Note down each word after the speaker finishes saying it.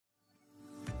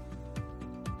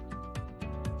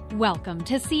Welcome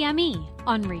to CME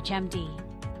on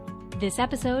ReachMD. This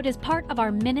episode is part of our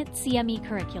Minute CME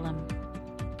curriculum.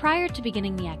 Prior to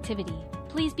beginning the activity,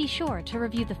 please be sure to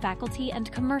review the faculty and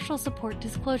commercial support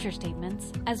disclosure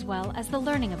statements as well as the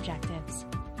learning objectives.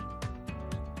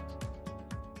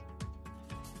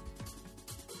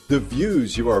 The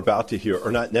views you are about to hear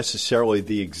are not necessarily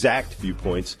the exact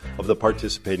viewpoints of the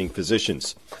participating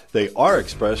physicians. They are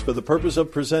expressed for the purpose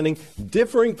of presenting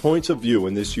differing points of view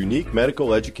in this unique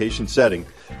medical education setting,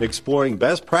 exploring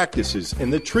best practices in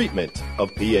the treatment of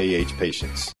PAH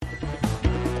patients.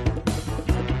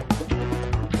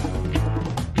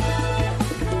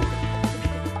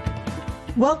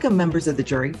 Welcome, members of the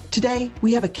jury. Today,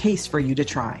 we have a case for you to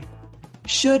try.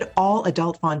 Should all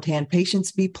adult Fontan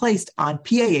patients be placed on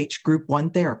PAH Group 1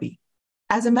 therapy?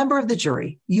 As a member of the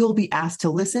jury, you'll be asked to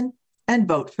listen and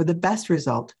vote for the best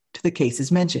result to the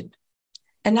cases mentioned.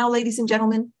 And now, ladies and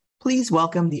gentlemen, please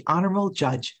welcome the Honorable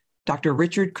Judge, Dr.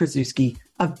 Richard Krasuski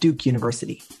of Duke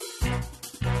University.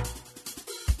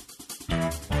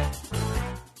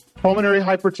 Pulmonary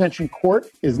Hypertension Court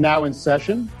is now in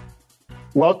session.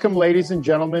 Welcome, ladies and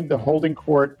gentlemen, to holding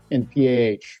court in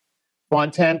PAH.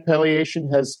 Fontan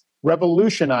palliation has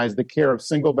revolutionized the care of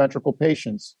single ventricle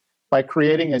patients by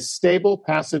creating a stable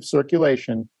passive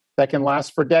circulation that can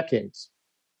last for decades.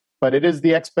 But it is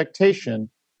the expectation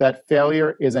that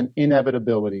failure is an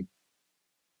inevitability.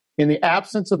 In the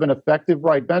absence of an effective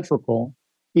right ventricle,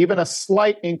 even a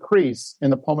slight increase in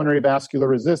the pulmonary vascular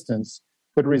resistance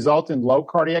could result in low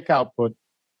cardiac output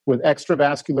with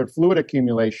extravascular fluid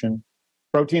accumulation,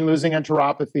 protein-losing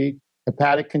enteropathy,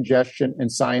 hepatic congestion, and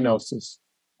cyanosis,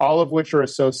 all of which are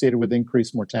associated with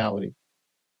increased mortality.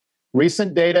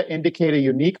 Recent data indicate a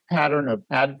unique pattern of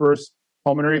adverse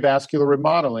pulmonary vascular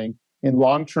remodeling in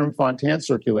long-term Fontan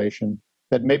circulation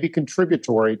that may be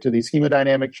contributory to these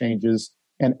hemodynamic changes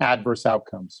and adverse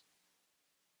outcomes.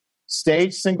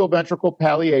 Staged single ventricle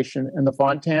palliation and the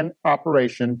Fontan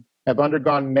operation have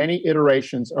undergone many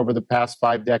iterations over the past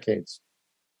 5 decades.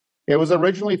 It was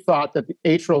originally thought that the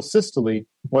atrial systole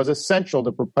was essential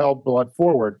to propel blood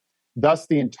forward. Thus,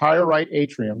 the entire right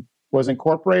atrium was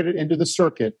incorporated into the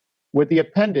circuit with the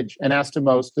appendage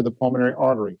anastomosed to the pulmonary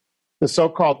artery, the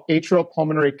so-called atrial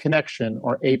pulmonary connection,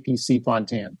 or APC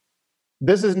Fontan.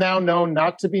 This is now known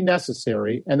not to be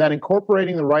necessary, and that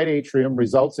incorporating the right atrium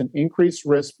results in increased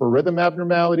risk for rhythm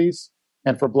abnormalities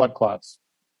and for blood clots.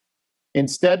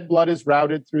 Instead, blood is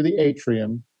routed through the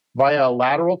atrium via a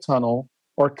lateral tunnel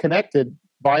or connected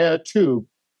via a tube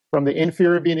from the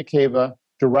inferior vena cava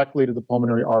directly to the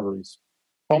pulmonary arteries.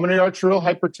 Pulmonary arterial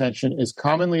hypertension is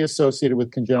commonly associated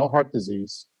with congenital heart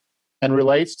disease and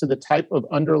relates to the type of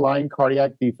underlying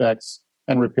cardiac defects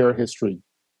and repair history.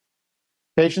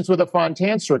 Patients with a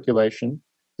Fontan circulation,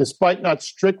 despite not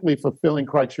strictly fulfilling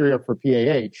criteria for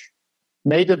PAH,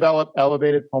 may develop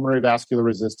elevated pulmonary vascular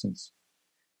resistance.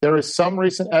 There is some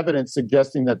recent evidence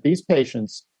suggesting that these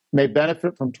patients may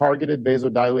benefit from targeted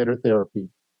vasodilator therapy,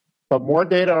 but more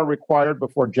data are required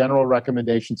before general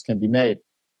recommendations can be made.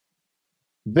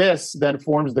 This then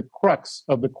forms the crux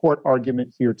of the court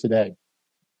argument here today.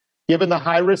 Given the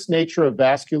high-risk nature of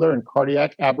vascular and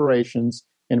cardiac aberrations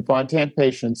in Fontan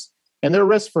patients and their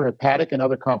risk for hepatic and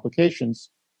other complications,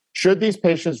 should these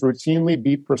patients routinely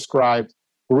be prescribed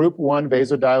Group 1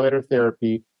 vasodilator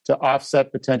therapy to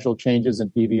offset potential changes in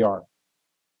PVR?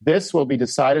 This will be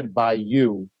decided by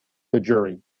you, the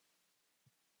jury.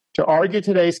 To argue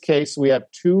today's case, we have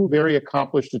 2 very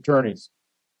accomplished attorneys.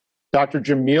 Dr.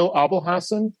 Jamil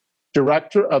Abulhassan,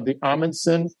 director of the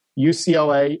Amundsen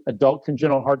UCLA Adult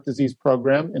Congenital Heart Disease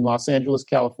Program in Los Angeles,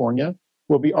 California,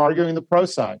 will be arguing the pro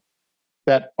side,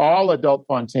 that all adult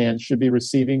Fontans should be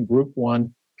receiving Group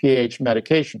 1 PAH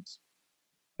medications.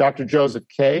 Dr. Joseph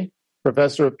Kaye,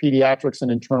 professor of pediatrics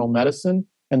and internal medicine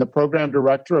and the program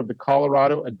director of the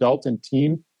Colorado Adult and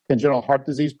Teen Congenital Heart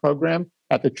Disease Program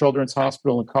at the Children's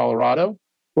Hospital in Colorado,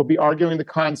 will be arguing the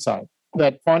con side,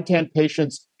 that Fontan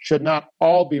patients should not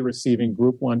all be receiving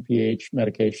Group 1 PAH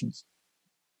medications.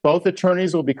 Both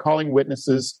attorneys will be calling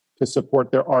witnesses to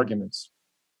support their arguments.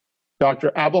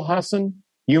 Dr. Abulhassan,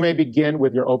 you may begin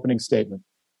with your opening statement.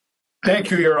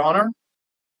 Thank you, Your Honor.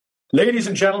 Ladies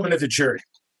and gentlemen of the jury,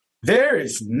 there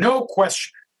is no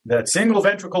question that single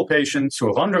ventricle patients who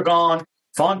have undergone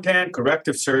Fontan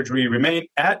corrective surgery remain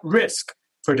at risk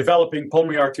for developing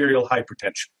pulmonary arterial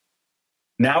hypertension.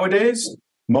 Nowadays,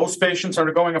 most patients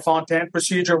undergoing a Fontan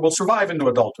procedure will survive into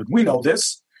adulthood. We know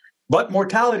this, but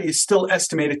mortality is still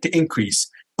estimated to increase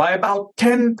by about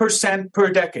 10% per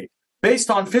decade. Based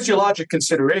on physiologic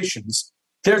considerations,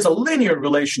 there's a linear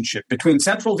relationship between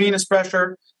central venous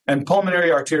pressure and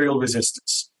pulmonary arterial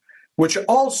resistance. which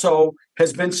also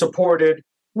has been supported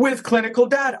with clinical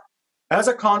data. As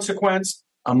a consequence,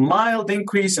 a mild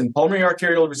increase in pulmonary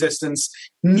arterial resistance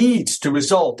needs to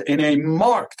result in a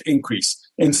marked increase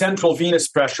in central venous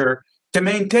pressure to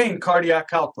maintain cardiac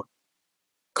output.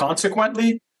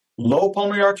 Consequently, low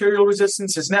pulmonary arterial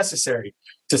resistance is necessary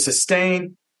to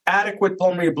sustain adequate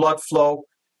pulmonary blood flow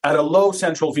at a low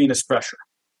central venous pressure.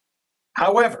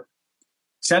 However,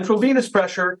 central venous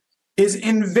pressure is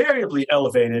invariably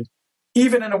elevated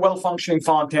even in a well-functioning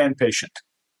Fontan patient,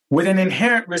 with an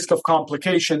inherent risk of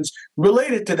complications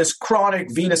related to this chronic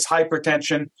venous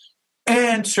hypertension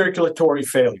and circulatory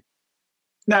failure.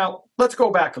 Now, let's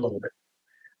go back a little bit.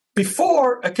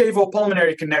 Before a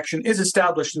cavopulmonary connection is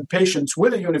established in patients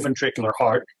with a univentricular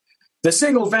heart, the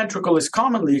single ventricle is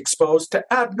commonly exposed to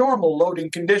abnormal loading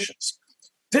conditions.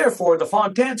 Therefore, the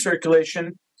Fontan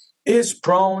circulation is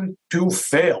prone to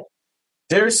fail.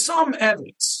 There is some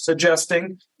evidence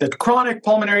suggesting that chronic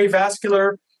pulmonary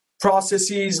vascular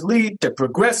processes lead to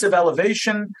progressive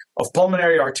elevation of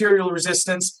pulmonary arterial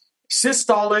resistance,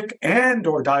 systolic and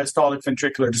or diastolic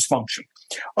ventricular dysfunction,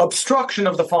 obstruction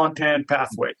of the Fontan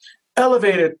pathway,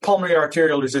 elevated pulmonary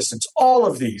arterial resistance. All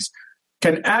of these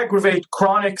can aggravate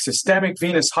chronic systemic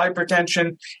venous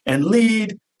hypertension and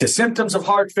lead to symptoms of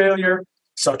heart failure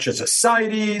such as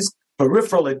ascites,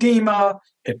 peripheral edema,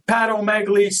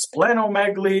 hepatomegaly,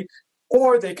 splenomegaly,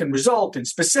 or they can result in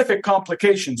specific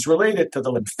complications related to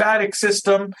the lymphatic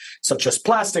system, such as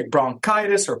plastic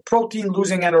bronchitis or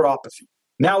protein-losing enteropathy.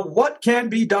 Now, what can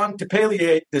be done to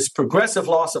palliate this progressive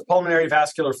loss of pulmonary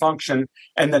vascular function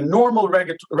and the normal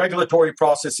regulatory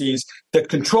processes that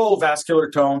control vascular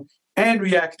tone and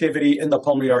reactivity in the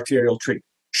pulmonary arterial tree?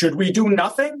 Should we do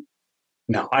nothing?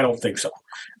 No, I don't think so.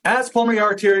 As pulmonary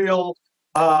arterial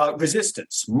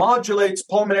resistance modulates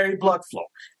pulmonary blood flow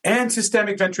and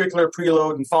systemic ventricular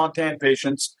preload in Fontan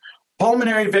patients,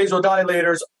 pulmonary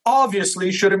vasodilators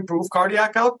obviously should improve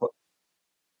cardiac output.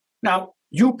 Now,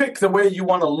 you pick the way you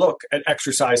want to look at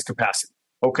exercise capacity,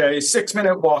 okay?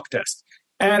 6-minute walk test,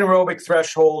 anaerobic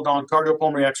threshold on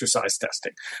cardiopulmonary exercise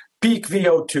testing, peak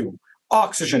VO2,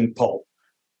 oxygen pull,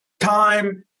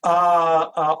 time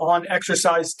on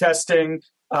exercise testing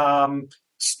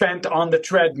spent on the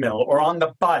treadmill or on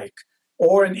the bike,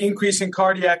 or an increase in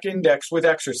cardiac index with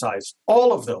exercise.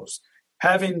 All of those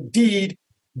have indeed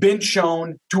been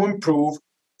shown to improve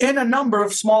in a number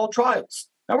of small trials.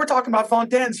 Now, we're talking about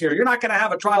Fontans here. You're not going to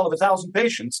have a trial of 1,000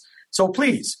 patients. So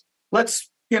please, let's,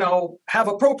 have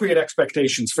appropriate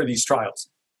expectations for these trials.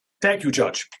 Thank you,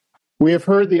 Judge. We have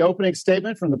heard the opening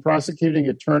statement from the prosecuting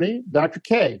attorney. Dr.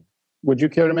 Kaye, would you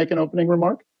care to make an opening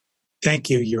remark? Thank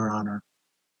you, Your Honor.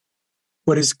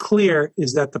 What is clear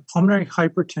is that the pulmonary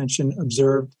hypertension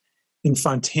observed in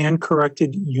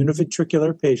Fontan-corrected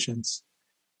univentricular patients,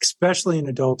 especially in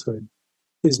adulthood,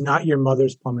 is not your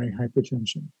mother's pulmonary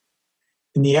hypertension.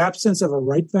 In the absence of a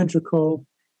right ventricle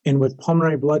and with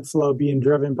pulmonary blood flow being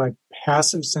driven by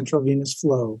passive central venous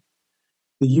flow,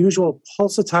 the usual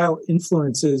pulsatile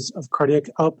influences of cardiac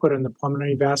output on the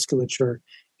pulmonary vasculature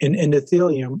and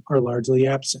endothelium are largely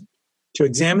absent. To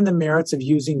examine the merits of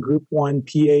using Group 1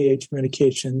 PAH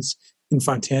medications in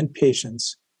Fontan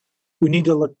patients, we need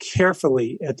to look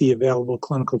carefully at the available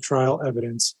clinical trial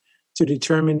evidence to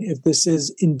determine if this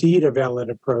is indeed a valid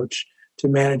approach to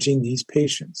managing these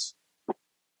patients.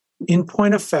 In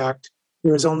point of fact,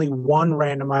 there is only one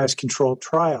randomized controlled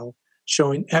trial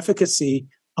showing efficacy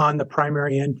on the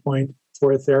primary endpoint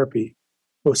for therapy,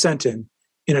 bosentan,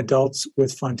 in adults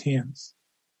with Fontans.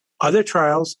 Other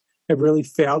trials have really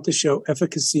failed to show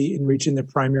efficacy in reaching the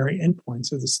primary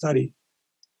endpoints of the study.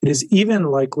 It is even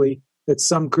likely that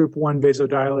some Group 1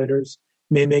 vasodilators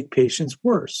may make patients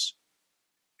worse.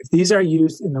 If these are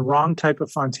used in the wrong type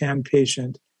of Fontan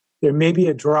patient, there may be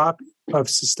a drop of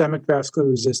systemic vascular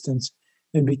resistance,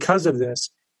 and because of this,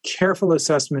 careful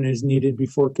assessment is needed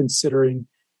before considering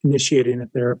initiating a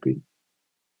therapy.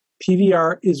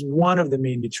 PVR is one of the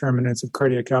main determinants of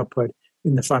cardiac output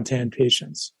in the Fontan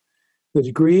patients. The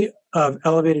degree of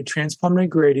elevated transpulmonary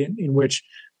gradient in which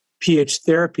PH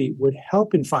therapy would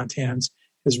help in Fontans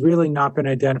has really not been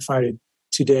identified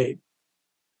to date.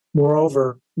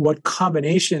 Moreover, what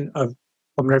combination of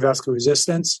pulmonary vascular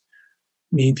resistance,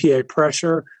 mean PA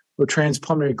pressure, or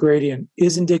transpulmonary gradient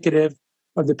is indicative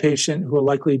of the patient who will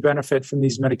likely benefit from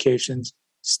these medications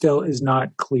still is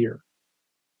not clear.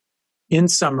 In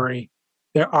summary,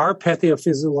 there are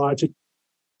pathophysiologic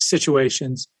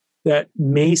situations that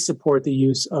may support the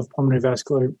use of pulmonary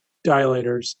vascular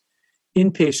dilators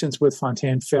in patients with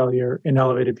Fontan failure and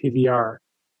elevated PVR,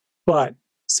 but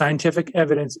scientific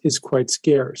evidence is quite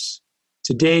scarce.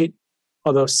 To date,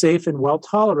 although safe and well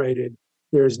tolerated,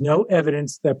 there is no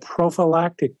evidence that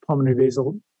prophylactic pulmonary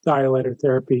vasodilator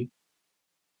therapy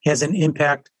has an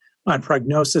impact on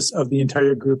prognosis of the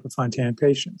entire group of Fontan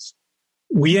patients.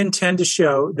 We intend to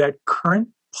show that current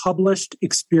published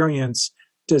experience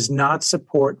does not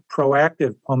support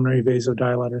proactive pulmonary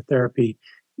vasodilator therapy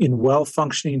in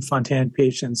well-functioning Fontan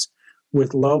patients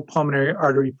with low pulmonary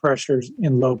artery pressures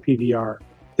and low PVR.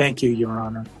 Thank you, Your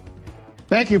Honor.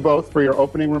 Thank you both for your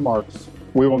opening remarks.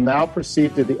 We will now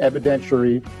proceed to the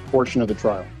evidentiary portion of the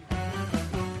trial.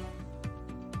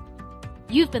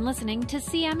 You've been listening to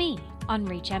CME on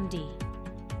ReachMD.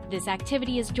 This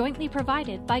activity is jointly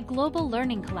provided by Global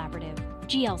Learning Collaborative,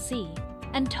 GLC,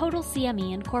 and Total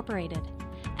CME Incorporated,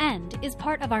 and is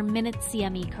part of our Minute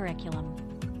CME curriculum.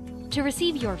 To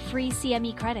receive your free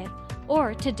CME credit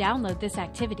or to download this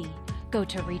activity, go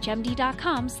to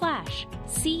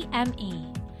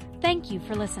reachmd.com/CME. Thank you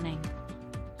for listening.